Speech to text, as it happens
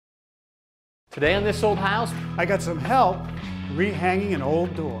Today on This Old House, I got some help rehanging an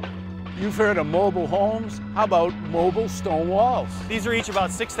old door. You've heard of mobile homes? How about mobile stone walls? These are each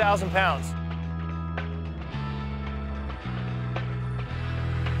about 6,000 pounds.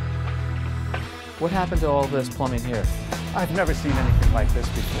 what happened to all this plumbing here? I've never seen anything like this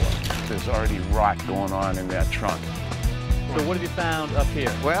before. There's already rot going on in that trunk. So what have you found up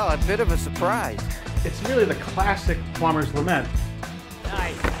here? Well, a bit of a surprise. It's really the classic plumber's lament.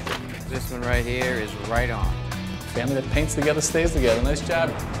 Nice. This one right here is right on. Family that paints together stays together. Nice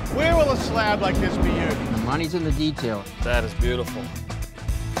job. Where will a slab like this be used? The money's in the detail. That is beautiful.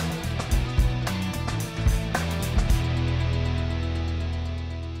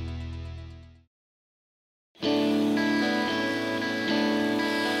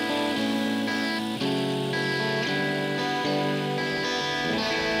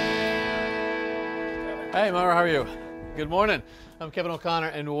 Hey, Mara, how are you? Good morning. I'm Kevin O'Connor,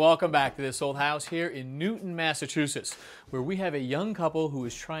 and welcome back to This Old House here in Newton, Massachusetts, where we have a young couple who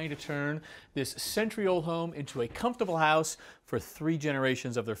is trying to turn this century-old home into a comfortable house for 3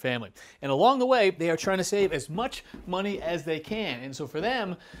 generations of their family. And along the way, they are trying to save as much money as they can. And so for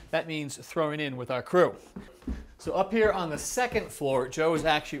them, that means throwing in with our crew. So up here on the 2nd floor, Joe is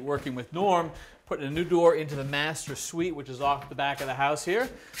actually working with Norm, putting a new door into the master suite, which is off the back of the house here.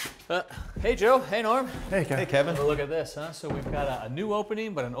 Hey, Joe. Hey, Norm. Hey, Kevin. Hey, Kevin. Look at this, huh? So we've got a new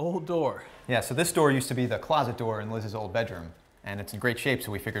opening, but an old door. Yeah, so this door used to be the closet door in Liz's old bedroom, and it's in great shape,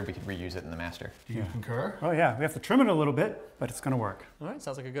 so we figured we could reuse it in the master. Do you concur? Oh yeah, we have to trim it a little bit, but it's gonna work. All right,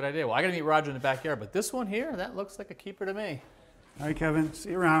 sounds like a good idea. Well, I gotta meet Roger in the backyard, but this one here, that looks like a keeper to me. All right, Kevin,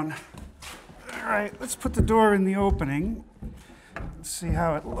 see you around. All right, let's put the door in the opening. Let's see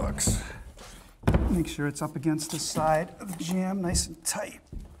how it looks. Make sure it's up against the side of the jamb, nice and tight.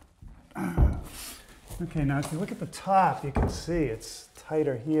 Okay, now if you look at the top, you can see it's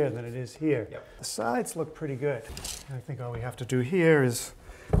tighter here than it is here. Yep. The sides look pretty good. I think all we have to do here is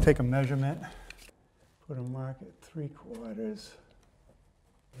take a measurement, put a mark at 3/4.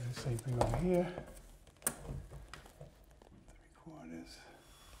 And the same thing over here. 3/4.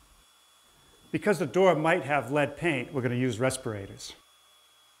 Because the door might have lead paint, we're going to use respirators.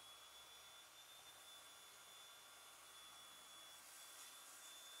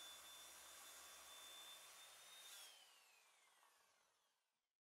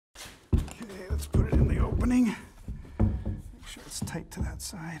 Okay, let's put it in the opening. Make sure it's tight to that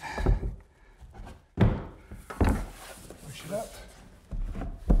side. Push it up.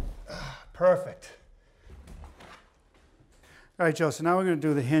 Perfect. All right, Joe, so now we're going to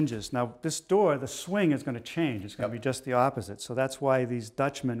do the hinges. Now, this door, the swing is going to change. It's going to be just the opposite. So that's why these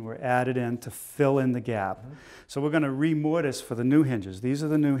Dutchmen were added in to fill in the gap. So we're going to remortise for the new hinges. These are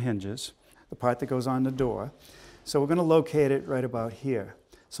the new hinges, the part that goes on the door. So we're going to locate it right about here.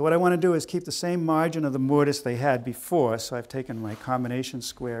 So what I want to do is keep the same margin of the mortise they had before. So I've taken my combination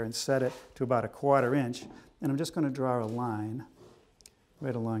square and set it to about 1/4 inch. And I'm just going to draw a line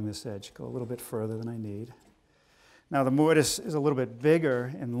right along this edge. Go a little bit further than I need. Now the mortise is a little bit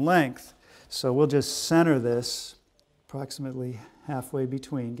bigger in length, so we'll just center this approximately halfway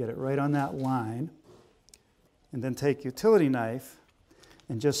between, get it right on that line, and then take utility knife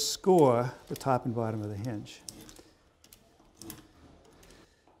and just score the top and bottom of the hinge.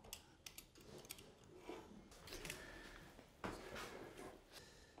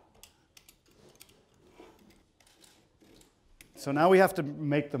 So now we have to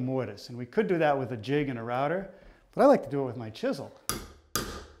make the mortise, and we could do that with a jig and a router, but I like to do it with my chisel.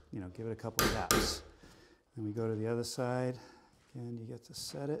 You know, give it a couple of taps. Then we go to the other side, and you get to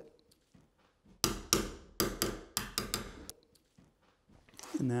set it.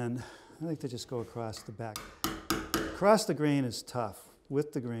 And then I like to just go across the back. Across the grain is tough.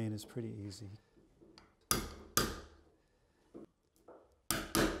 With the grain is pretty easy.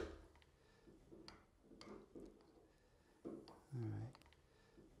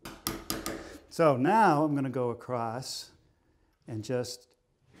 So now I'm going to go across and just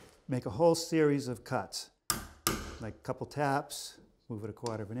make a whole series of cuts. Like a couple taps, move it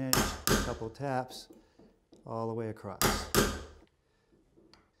 1/4 inch, a couple taps, all the way across.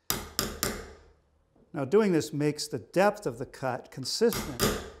 Now doing this makes the depth of the cut consistent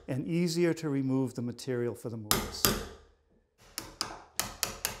and easier to remove the material for the mortise.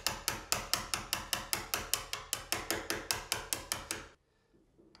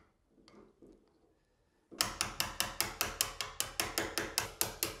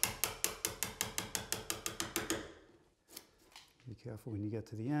 Be careful when you get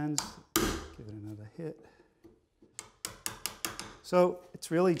to the ends, give it another hit. So it's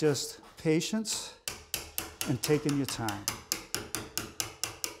really just patience and taking your time.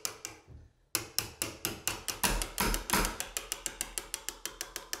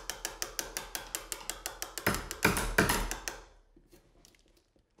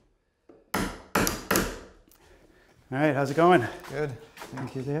 All right, how's it going? Good.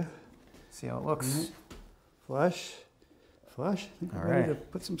 Thank you there. See how it looks. Flush, flush. I think All we're ready right. to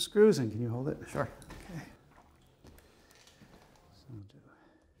put some screws in. Can you hold it? Sure. Okay.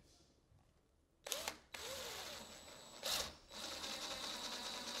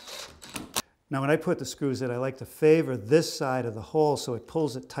 Now when I put the screws in, I like to favor this side of the hole so it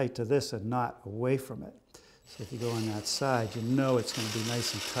pulls it tight to this and not away from it. So if you go on that side, you know it's going to be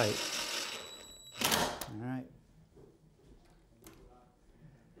nice and tight. All right.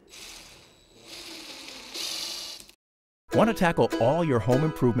 Want to tackle all your home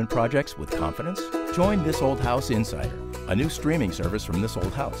improvement projects with confidence? Join This Old House Insider, a new streaming service from This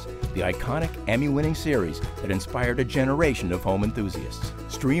Old House, the iconic Emmy-winning series that inspired a generation of home enthusiasts.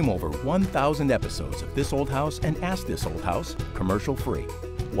 Stream over 1,000 episodes of This Old House and Ask This Old House commercial-free.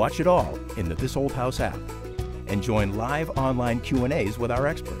 Watch it all in the This Old House app. And join live online Q&As with our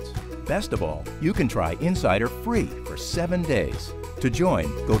experts. Best of all, you can try Insider free for 7 days. To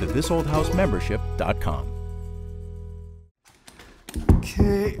join, go to thisoldhousemembership.com.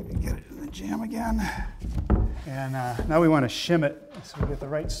 Okay, get it in the jam again. And now we want to shim it so we get the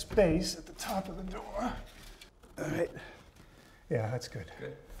right space at the top of the door. All right. Yeah, that's good.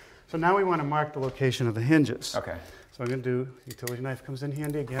 Good. So now we want to mark the location of the hinges. Okay. So I'm going to do, utility knife comes in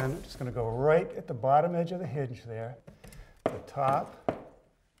handy again. I'm just going to go right at the bottom edge of the hinge there. The top.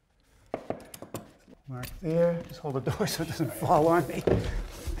 Mark there. Just hold the door so it doesn't fall on me.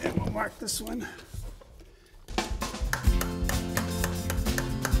 And we'll mark this one.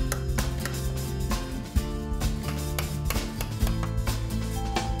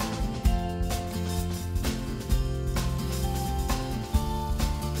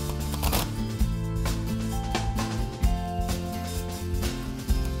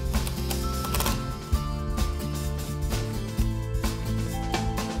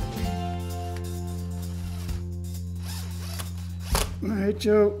 All right,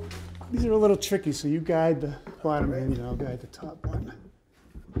 Joe, these are a little tricky, so you guide the bottom hinge and I'll guide the top one.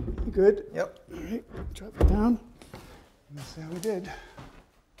 You good? Yep. All right, drop it down. And that's how we did.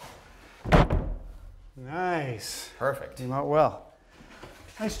 Nice. Perfect. Came out well.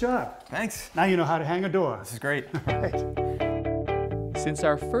 Nice job. Thanks. Now you know how to hang a door. This is great. All right. Since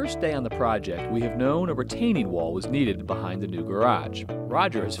our first day on the project, we have known a retaining wall was needed behind the new garage.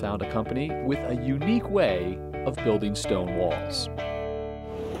 Roger has found a company with a unique way of building stone walls.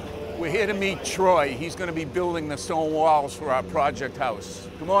 We're here to meet Troy. He's going to be building the stone walls for our project house.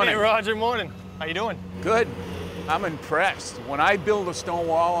 Good morning. Hey, Roger, morning. How you doing? Good. I'm impressed. When I build a stone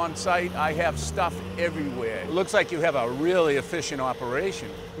wall on site, I have stuff everywhere. It looks like you have a really efficient operation.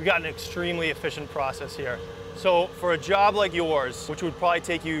 We've got an extremely efficient process here. So for a job like yours, which would probably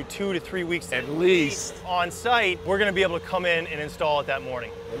take you 2 to 3 weeks At least. on site, we're going to be able to come in and install it that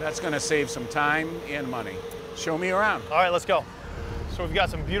morning. And that's going to save some time and money. Show me around. All right, let's go. So we've got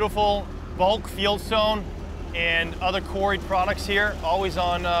some beautiful bulk fieldstone and other quarried products here, always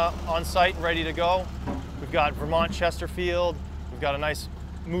on site and ready to go. We've got Vermont Chesterfield. We've got a nice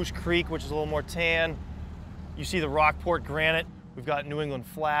Moose Creek, which is a little more tan. You see the Rockport granite. We've got New England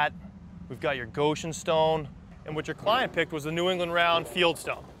flat. We've got your Goshen stone. And what your client picked was the New England round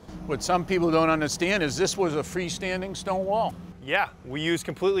fieldstone. What some people don't understand is this was a freestanding stone wall. Yeah, we use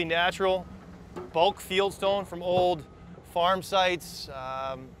completely natural bulk fieldstone from old farm sites,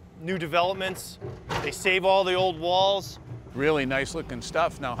 new developments. They save all the old walls. Really nice looking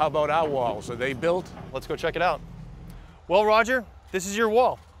stuff. Now, how about our walls? Are they built? Let's go check it out. Well, Roger, this is your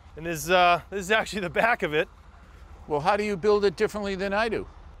wall. And this is actually the back of it. Well, how do you build it differently than I do?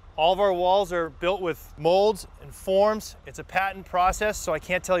 All of our walls are built with molds and forms. It's a patent process, so I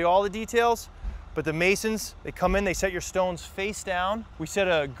can't tell you all the details. But the masons, they come in, they set your stones face down. We set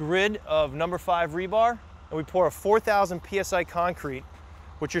a grid of number 5 rebar, and we pour a 4,000 PSI concrete,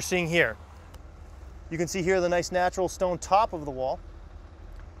 which you're seeing here. You can see here the nice natural stone top of the wall.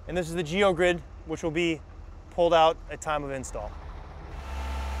 And this is the geogrid, which will be pulled out at time of install.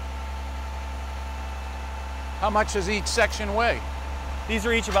 How much does each section weigh? These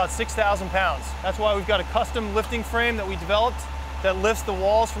are each about 6,000 pounds. That's why we've got a custom lifting frame that we developed that lifts the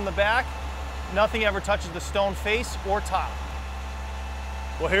walls from the back. Nothing ever touches the stone face or top.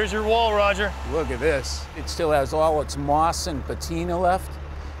 Well, here's your wall, Roger. Look at this. It still has all its moss and patina left.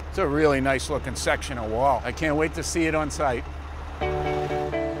 It's a really nice looking section of wall. I can't wait to see it on site.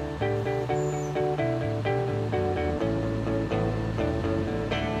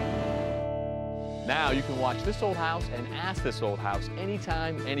 Now you can watch This Old House and Ask This Old House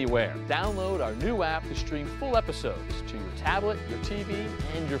anytime, anywhere. Download our new app to stream full episodes to your tablet, your TV,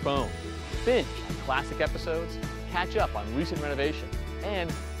 and your phone. Binge on classic episodes, catch up on recent renovations,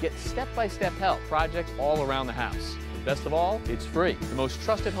 and get step-by-step help, projects all around the house. And best of all, it's free. The most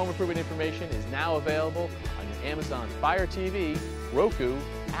trusted home improvement information is now available on your Amazon Fire TV, Roku,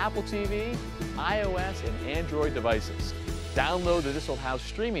 Apple TV, iOS, and Android devices. Download the This Old House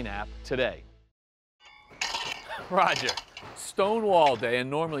streaming app today. Roger, Stonewall Day, and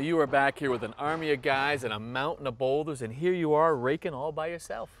normally you are back here with an army of guys and a mountain of boulders, and here you are raking all by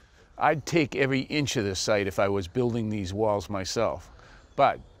yourself. I'd take every inch of this site if I was building these walls myself.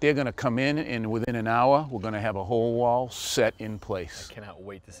 But they're going to come in, and within an hour, we're going to have a whole wall set in place. I cannot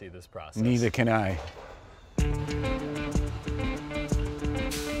wait to see this process. Neither can I.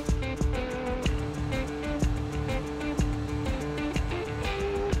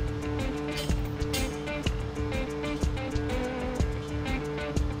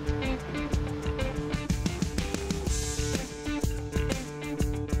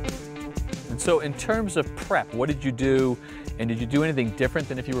 So in terms of prep, what did you do, and did you do anything different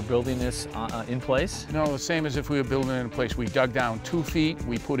than if you were building this in place? No, the same as if we were building it in place. We dug down 2 feet,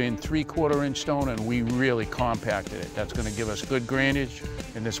 we put in 3/4 inch stone, and we really compacted it. That's going to give us good drainage,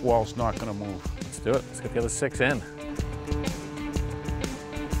 and this wall's not going to move. Let's do it. Let's get the other 6 in.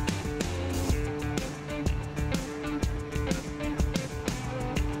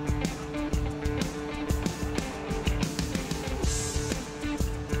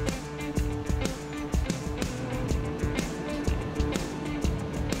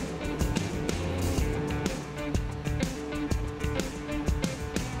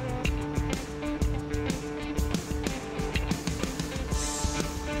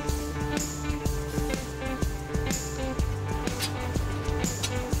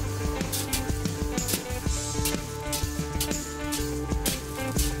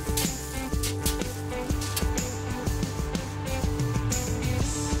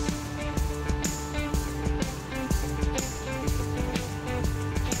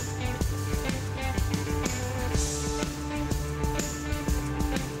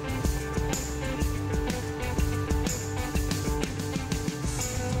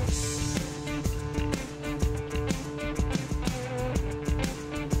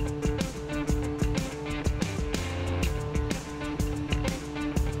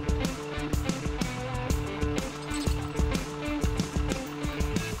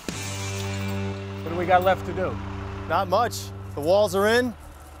 We got left to do? Not much. The walls are in.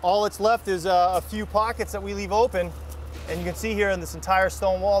 All that's left is a few pockets that we leave open. And you can see here in this entire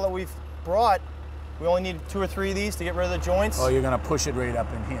stone wall that we've brought, we only need 2 or 3 of these to get rid of the joints. Oh, you're going to push it right up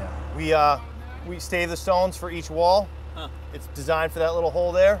in here. We stave the stones for each wall. Huh. It's designed for that little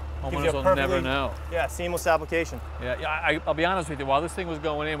hole there. Homeowners will never know. Yeah, seamless application. Yeah, I'll be honest with you, while this thing was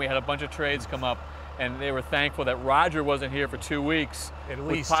going in, we had a bunch of trades come up, and they were thankful that Roger wasn't here for 2 weeks. At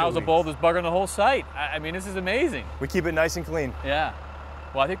least with piles 2 of boulders buggering the whole site. I mean, this is amazing. We keep it nice and clean. Yeah.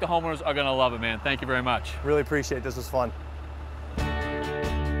 Well, I think the homeowners are going to love it, man. Thank you very much. Really appreciate it. This was fun.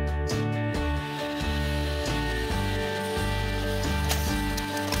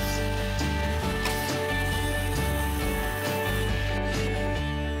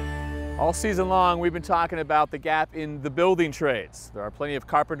 All season long, we've been talking about the gap in the building trades. There are plenty of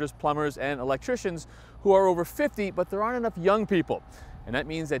carpenters, plumbers, and electricians who are over 50, but there aren't enough young people. And that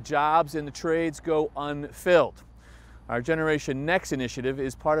means that jobs in the trades go unfilled. Our Generation Next initiative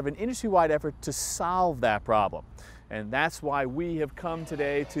is part of an industry-wide effort to solve that problem. And that's why we have come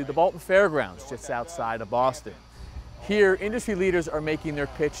today to the Bolton Fairgrounds, just outside of Boston. Here, industry leaders are making their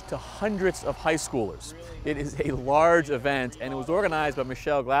pitch to hundreds of high schoolers. It is a large event, and it was organized by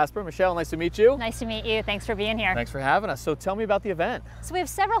Michelle Glasper. Michelle, nice to meet you. Nice to meet you. Thanks for being here. Thanks for having us. So tell me about the event. So we have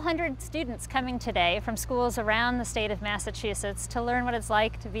several hundred students coming today from schools around the state of Massachusetts to learn what it's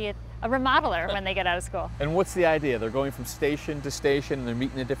like to be a remodeler when they get out of school. And what's the idea? They're going from station to station, and they're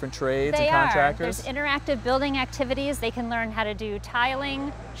meeting the different trades and contractors? There's interactive building activities. They can learn how to do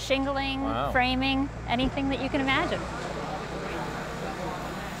tiling, shingling, framing, anything that you can imagine.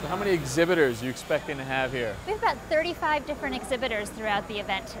 So how many exhibitors are you expecting to have here? We have about 35 different exhibitors throughout the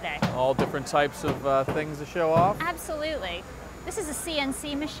event today. All different types of things to show off? Absolutely. This is a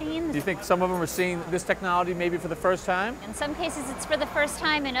CNC machine. Do you think some of them are seeing this technology maybe for the first time? In some cases it's for the first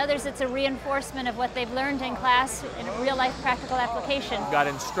time, in others it's a reinforcement of what they've learned in class in a real-life practical application. You've got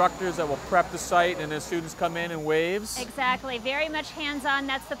instructors that will prep the site, and the students come in and waves? Exactly, very much hands-on.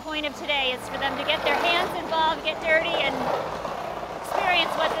 That's the point of today. It's for them to get their hands involved, get dirty, and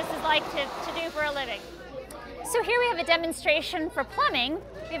experience what this is like to do for a living. So here we have a demonstration for plumbing.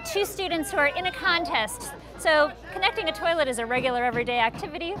 We have 2 students who are in a contest. So connecting a toilet is a regular everyday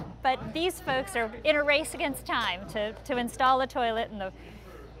activity, but these folks are in a race against time to install a toilet, and we're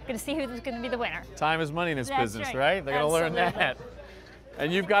going to see who's going to be the winner. Time is money in this business, right? They're going to learn that.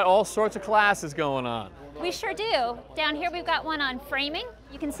 And you've got all sorts of classes going on. We sure do. Down here we've got one on framing.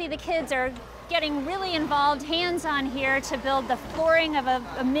 You can see the kids are getting really involved, hands-on here to build the flooring of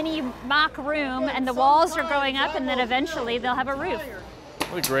a mini mock room, and the walls are going up, and then eventually they'll have a roof.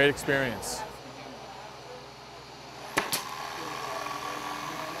 What a great experience.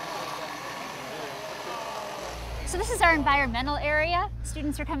 So this is our environmental area.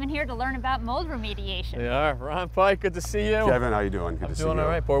 Students are coming here to learn about mold remediation. They are. Ron Pike, good to see you. Kevin, how you doing? Good I'm to see doing you. all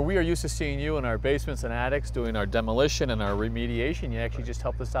right, boy. We are used to seeing you in our basements and attics doing our demolition and our remediation. You actually just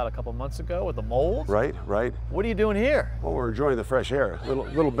helped us out a couple months ago with the mold. Right, right. What are you doing here? Well, we're enjoying the fresh air. A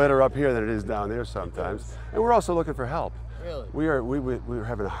little better up here than it is down there sometimes. And we're also looking for help. Really? We're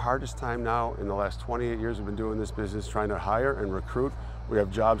having the hardest time now in the last 28 years we've been doing this business, trying to hire and recruit. We have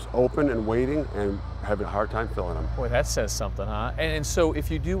jobs open and waiting and having a hard time filling them. Boy, that says something, huh? And so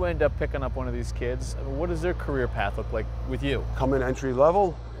if you do end up picking up one of these kids, what does their career path look like with you? Come in entry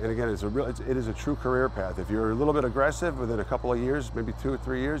level, and again, it is a true career path. If you're a little bit aggressive, within a couple of years, maybe 2 or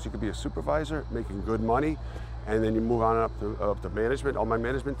 3 years, you could be a supervisor, making good money, and then you move on up to management. All my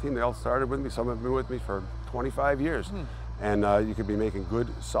management team, they all started with me. Some have been with me for 25 years. And you could be making good,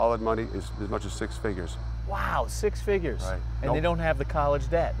 solid money, as much as 6 figures. Wow, 6 figures. Right. And they don't have the college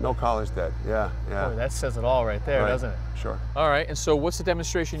debt. No college debt, yeah. Boy, that says it all right there, Right. doesn't it? Sure. All right, and so what's the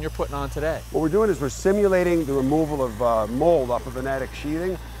demonstration you're putting on today? What we're doing is we're simulating the removal of mold off of an attic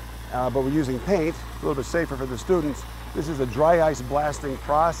sheathing, but we're using paint, a little bit safer for the students. This is a dry ice blasting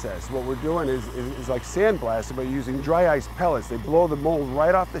process. What we're doing is like sandblasting, but using dry ice pellets. They blow the mold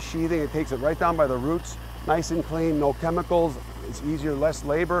right off the sheathing. It takes it right down by the roots, nice and clean, no chemicals. It's easier, less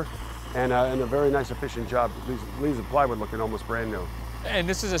labor, and a very nice, efficient job. Leaves the plywood looking almost brand new. And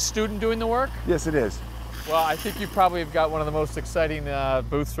this is a student doing the work? Yes, it is. Well, I think you probably have got one of the most exciting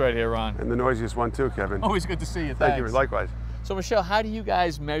booths right here, Ron. And the noisiest one too, Kevin. Always good to see you. Thank you, Thanks. likewise. So Michelle, how do you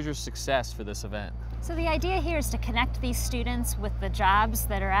guys measure success for this event? So the idea here is to connect these students with the jobs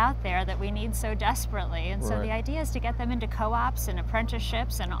that are out there that we need so desperately. And so Right. the idea is to get them into co-ops and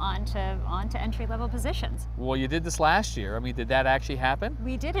apprenticeships and onto entry-level positions. Well, you did this last year. I mean, did that actually happen?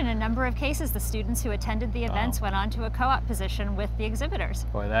 We did in a number of cases. The students who attended the events went on to a co-op position with the exhibitors.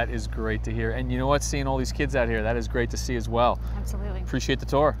 Boy, that is great to hear. And you know what? Seeing all these kids out here, that is great to see as well. Absolutely. Appreciate the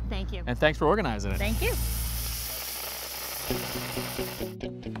tour. Thank you. And thanks for organizing it. Thank you.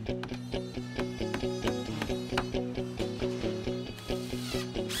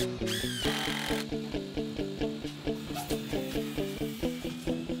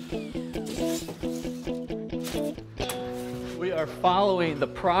 We are following the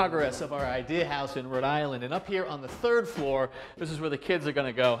progress of our idea house in Rhode Island, and up here on the 3rd floor, this is where the kids are going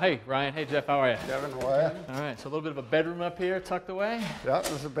to go. Hey, Ryan. Hey, Jeff. How are you? Kevin, how are you? All right. So a little bit of a bedroom up here, tucked away. Yeah,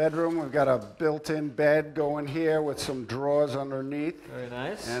 this is a bedroom. We've got a built-in bed going here with some drawers underneath. Very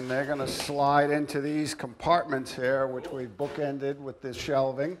nice. And they're going to slide into these compartments here, which we've bookended with this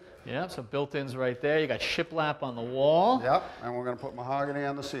shelving. Yeah, some built-ins right there. You got shiplap on the wall. Yep, and we're going to put mahogany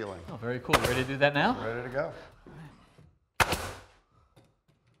on the ceiling. Oh, very cool. Ready to do that now? Ready to go.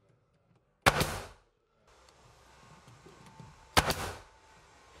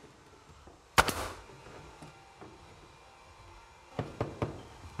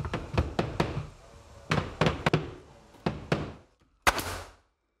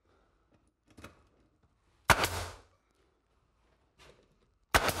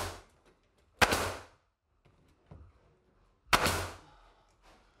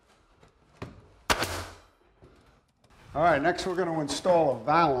 All right, next we're going to install a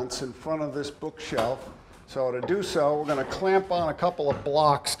valance in front of this bookshelf. So to do so, we're going to clamp on a couple of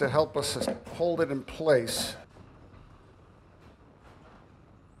blocks to help us hold it in place.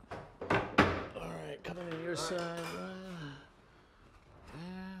 All right, coming to your side, Ryan.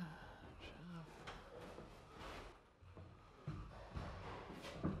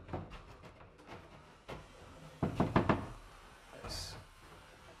 Nice.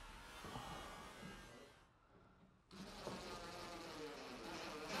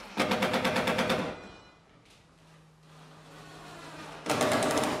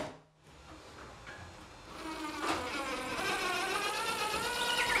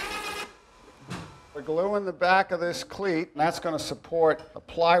 We're gluing the back of this cleat, and that's going to support a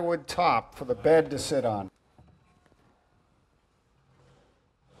plywood top for the bed to sit on.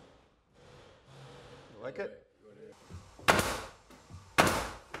 You like it?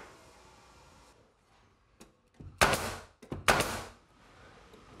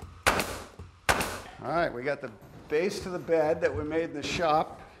 All right, we got the base to the bed that we made in the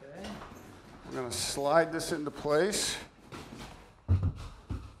shop. Okay. I'm going to slide this into place.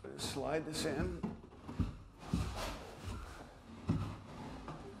 Slide this in.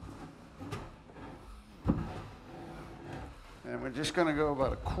 And we're just going to go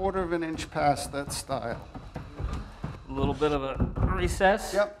about 1/4 inch past that stile. A little bit of a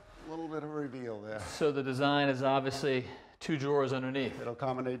recess. Yep, a little bit of reveal there. So the design is obviously 2 drawers underneath. It'll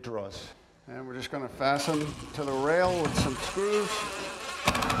accommodate drawers. And we're just going to fasten to the rail with some screws.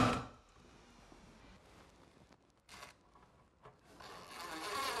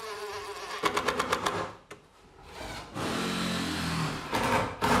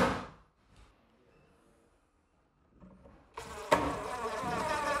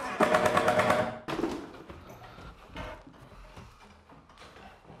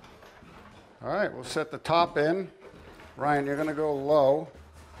 All right, we'll set the top in. Ryan, you're going to go low.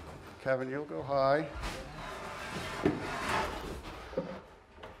 Kevin, you'll go high.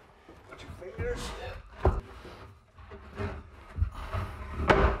 Put your fingers. All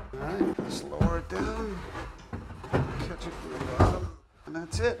right, just lower it down. Catch it from the bottom, and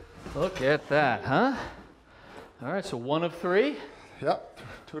that's it. Look at that, huh? All right, so 1 of 3. Yep,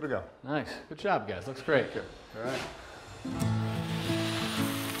 2 to go. Nice. Good job, guys. Looks great. Good. All right.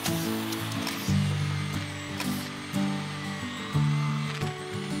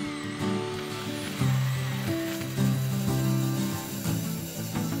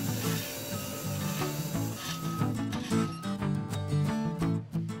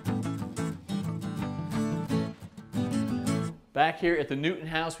 Back here at the Newton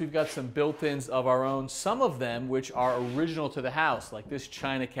house, we've got some built-ins of our own, some of them which are original to the house, like this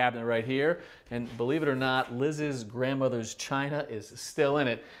china cabinet right here. And believe it or not, Liz's grandmother's china is still in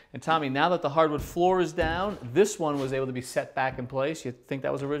it. And Tommy, now that the hardwood floor is down, this one was able to be set back in place. You think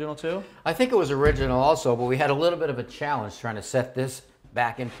that was original too? I think it was original also, but we had a little bit of a challenge trying to set this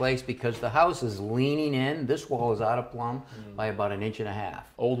back in place because the house is leaning in. This wall is out of plumb by about 1.5 inches.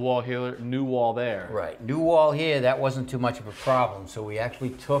 Old wall here, new wall there. Right, new wall here, that wasn't too much of a problem. So we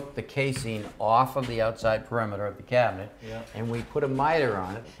actually took the casing off of the outside perimeter of the cabinet and we put a miter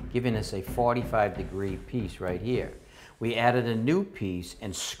on it, giving us a 45-degree piece right here. We added a new piece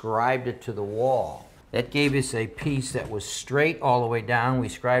and scribed it to the wall. That gave us a piece that was straight all the way down. We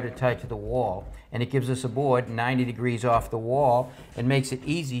scribed it tight to the wall, and it gives us a board 90 degrees off the wall and makes it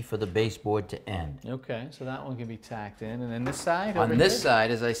easy for the baseboard to end. Okay, so that one can be tacked in. And then this side? On this side,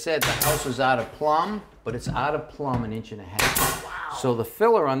 as I said, the house was out of plumb, but it's out of plumb 1.5 inches. Wow. So the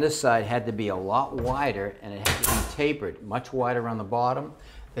filler on this side had to be a lot wider, and it had to be tapered, much wider on the bottom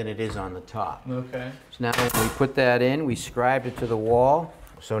than it is on the top. Okay. So now when we put that in, we scribed it to the wall.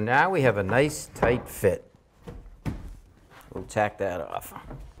 So now we have a nice tight fit. We'll tack that off.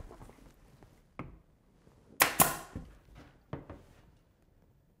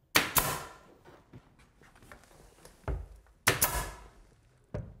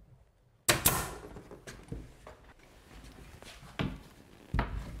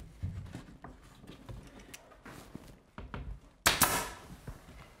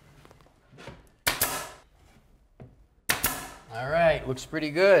 All right, looks pretty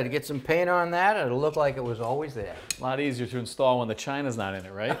good. Get some paint on that, it'll look like it was always there. A lot easier to install when the china's not in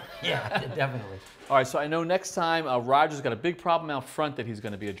it, right? Yeah, definitely. All right, so I know next time Roger's got a big problem out front that he's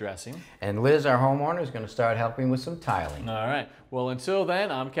going to be addressing. And Liz, our homeowner, is going to start helping with some tiling. All right. Well, until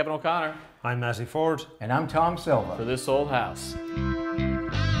then, I'm Kevin O'Connor. I'm Massey Ford. And I'm Tom Silva. For This Old House.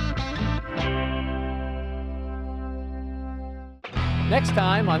 Next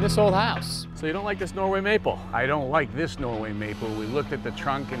time on This Old House. So you don't like this Norway maple? I don't like this Norway maple. We looked at the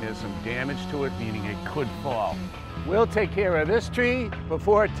trunk and there's some damage to it, meaning it could fall. We'll take care of this tree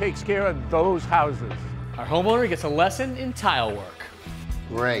before it takes care of those houses. Our homeowner gets a lesson in tile work.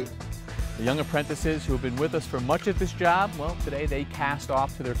 Great. The young apprentices who have been with us for much of this job, well, today they cast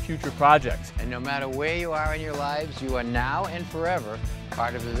off to their future projects. And no matter where you are in your lives, you are now and forever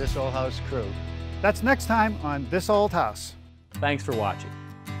part of the This Old House crew. That's next time on This Old House. Thanks for watching.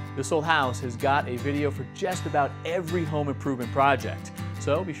 This Old House has got a video for just about every home improvement project,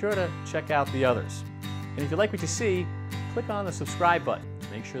 so be sure to check out the others. And if you like what you see, click on the subscribe button to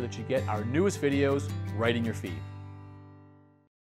make sure that you get our newest videos right in your feed.